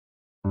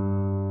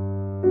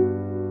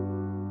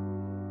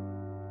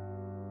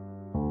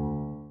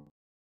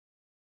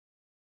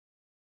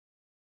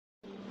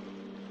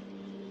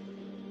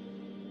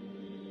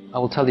I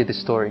will tell you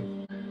this story.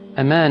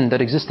 A man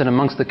that existed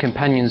amongst the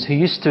companions who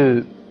used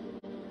to,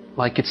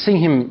 you'd see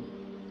him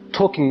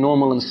talking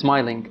normal and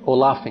smiling or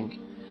laughing.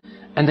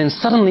 And then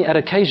suddenly at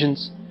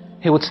occasions,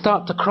 he would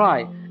start to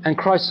cry and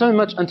cry so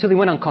much until he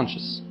went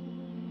unconscious.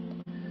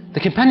 The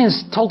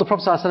companions told the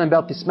Prophet ﷺ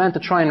about this man to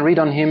try and read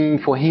on him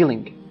for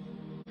healing.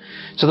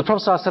 So the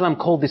Prophet ﷺ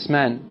called this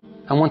man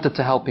and wanted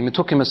to help him. He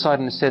took him aside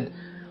and said,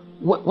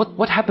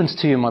 what happens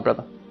to you, my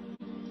brother?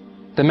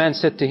 The man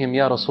said to him,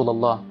 Ya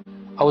Rasulullah,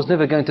 I was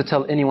never going to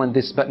tell anyone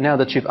this, but now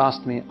that you've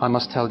asked me, I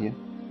must tell you.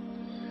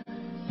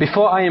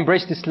 Before I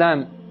embraced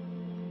Islam,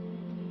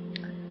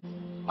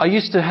 I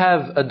used to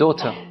have a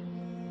daughter.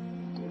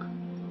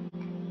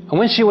 And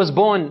when she was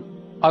born,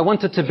 I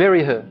wanted to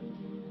bury her,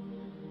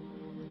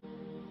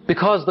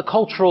 because the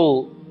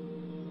cultural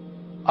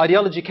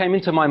ideology came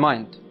into my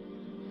mind.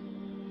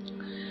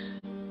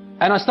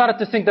 And I started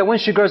to think that when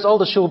she grows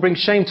older, she will bring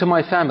shame to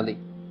my family.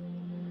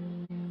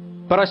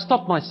 But I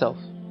stopped myself.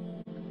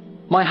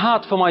 My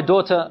heart for my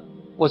daughter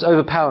was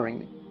overpowering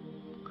me.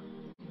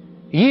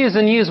 Years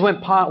and years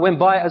went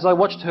by as I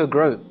watched her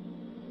grow.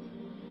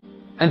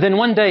 And then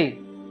one day,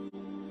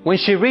 when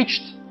she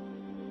reached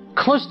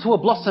close to a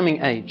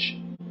blossoming age,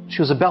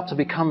 she was about to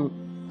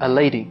become a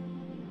lady.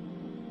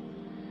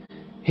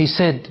 He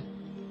said,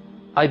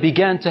 I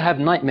began to have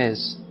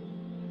nightmares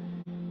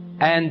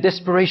and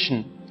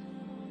desperation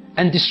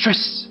and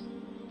distress.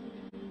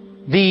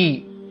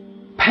 The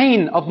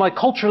pain of my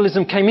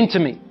culturalism came into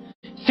me,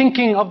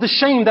 thinking of the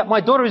shame that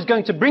my daughter is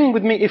going to bring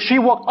with me if she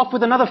walked off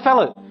with another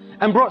fellow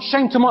and brought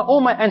shame to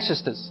all my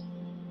ancestors.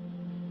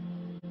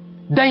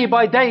 Day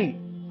by day,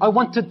 I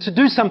wanted to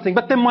do something,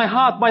 but then my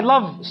heart, my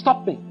love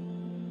stopped me.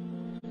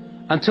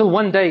 Until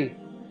one day,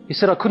 he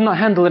said, I could not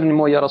handle it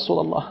anymore, Ya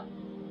Rasulullah.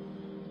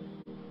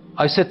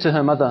 I said to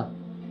her mother,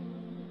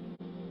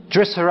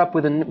 dress her up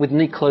with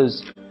neat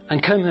clothes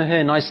and comb her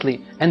hair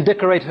nicely and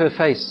decorate her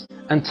face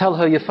and tell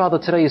her your father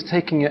today is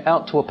taking you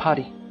out to a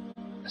party,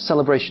 a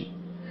celebration,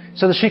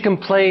 so that she can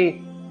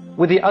play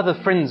with the other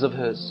friends of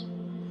hers.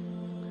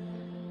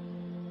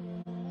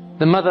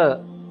 The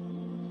mother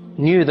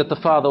knew that the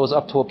father was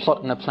up to a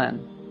plot and a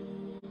plan.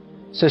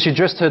 So she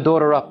dressed her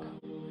daughter up.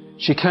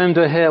 She combed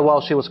her hair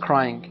while she was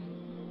crying.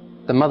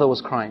 The mother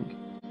was crying.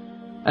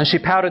 And she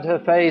powdered her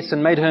face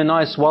and made her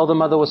nice while the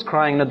mother was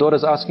crying. The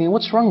daughter's asking,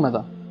 what's wrong,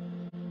 mother?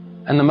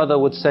 And the mother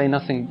would say,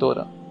 nothing,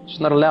 daughter. She's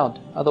not allowed.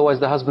 Otherwise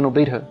the husband will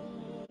beat her.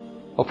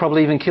 Or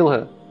probably even kill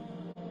her.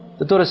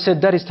 The daughter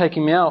said, Daddy's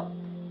taking me out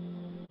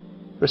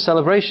for a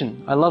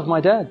celebration. I love my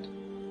dad.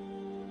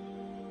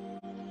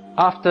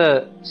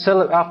 After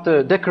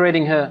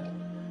decorating her,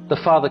 the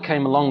father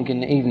came along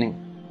in the evening.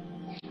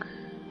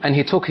 And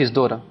he took his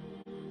daughter.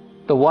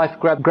 The wife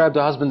grabbed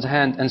her husband's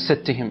hand and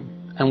said to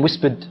him, and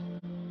whispered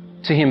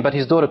to him, but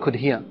his daughter could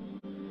hear.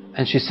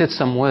 And she said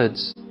some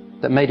words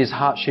that made his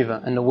heart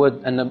shiver, and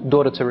the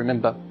daughter to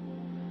remember.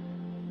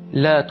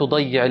 لا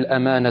تضيع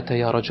الأمانة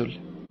يا رجل.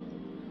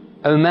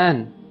 O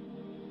man,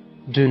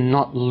 do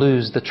not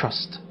lose the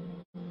trust.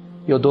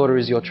 Your daughter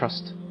is your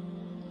trust.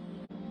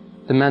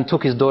 The man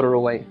took his daughter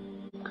away.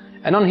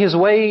 And on his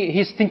way,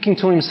 he's thinking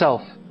to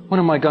himself, what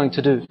am I going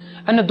to do?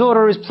 And the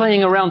daughter is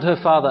playing around her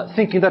father,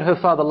 thinking that her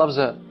father loves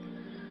her.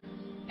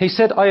 He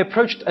said, I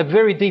approached a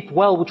very deep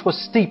well which was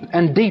steep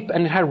and deep,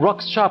 and it had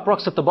rocks, sharp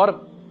rocks at the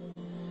bottom.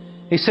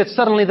 He said,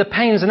 suddenly the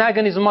pains and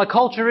agonies of my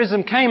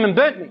culturism came and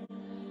burnt me.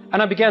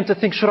 And I began to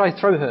think, should I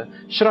throw her?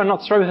 Should I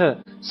not throw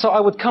her? So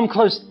I would come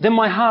close, then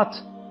my heart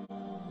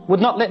would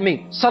not let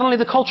me. Suddenly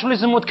the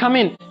culturalism would come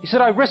in. He said,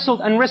 I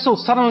wrestled and wrestled.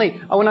 Suddenly,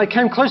 when I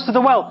came close to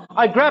the well,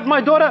 I grabbed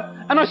my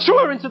daughter and I threw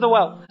her into the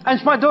well.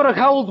 And my daughter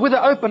held with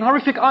her open,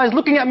 horrific eyes,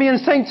 looking at me and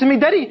saying to me,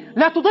 Daddy,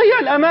 لا تضيع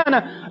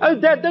الأمانة. Oh,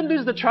 Dad, don't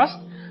lose the trust.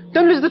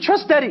 Don't lose the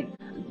trust, Daddy.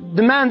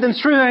 The man then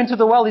threw her into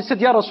the well. He said,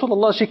 Ya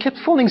Rasulullah. She kept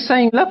falling,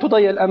 saying, لا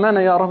تضيع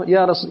الأمانة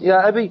يا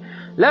أبي.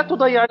 لا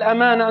تضيع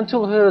الأمانة,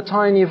 until her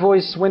tiny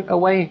voice went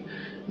away.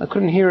 I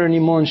couldn't hear her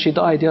anymore and she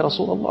died, Ya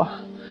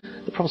Rasulullah.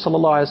 The Prophet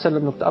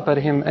ﷺ looked up at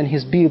him and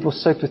his beard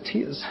was soaked with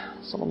tears.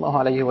 Sallallahu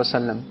alayhi wa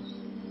sallam.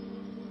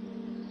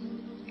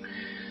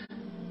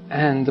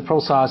 And the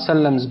Prophet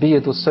ﷺ's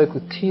beard was soaked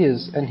with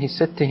tears, and he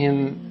said to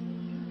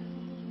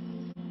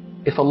him,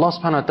 if Allah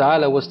subhanahu wa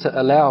ta'ala was to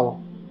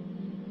allow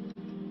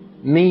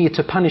me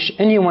to punish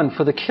anyone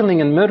for the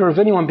killing and murder of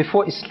anyone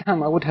before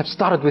Islam, I would have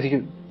started with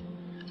you.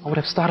 I would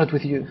have started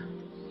with you.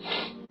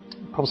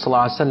 The Prophet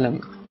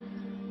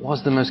ﷺ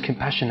was the most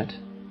compassionate,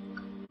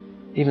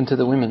 even to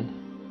the women.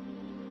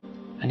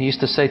 And he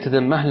used to say to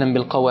them, Mahlan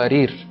bil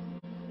qawarir.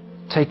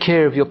 Take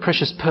care of your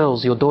precious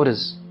pearls, your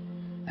daughters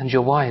and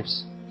your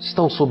wives.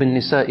 Stawsu bin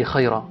nisa'i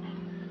khayra.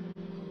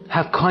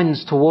 Have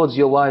kindness towards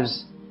your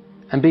wives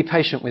and be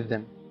patient with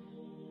them.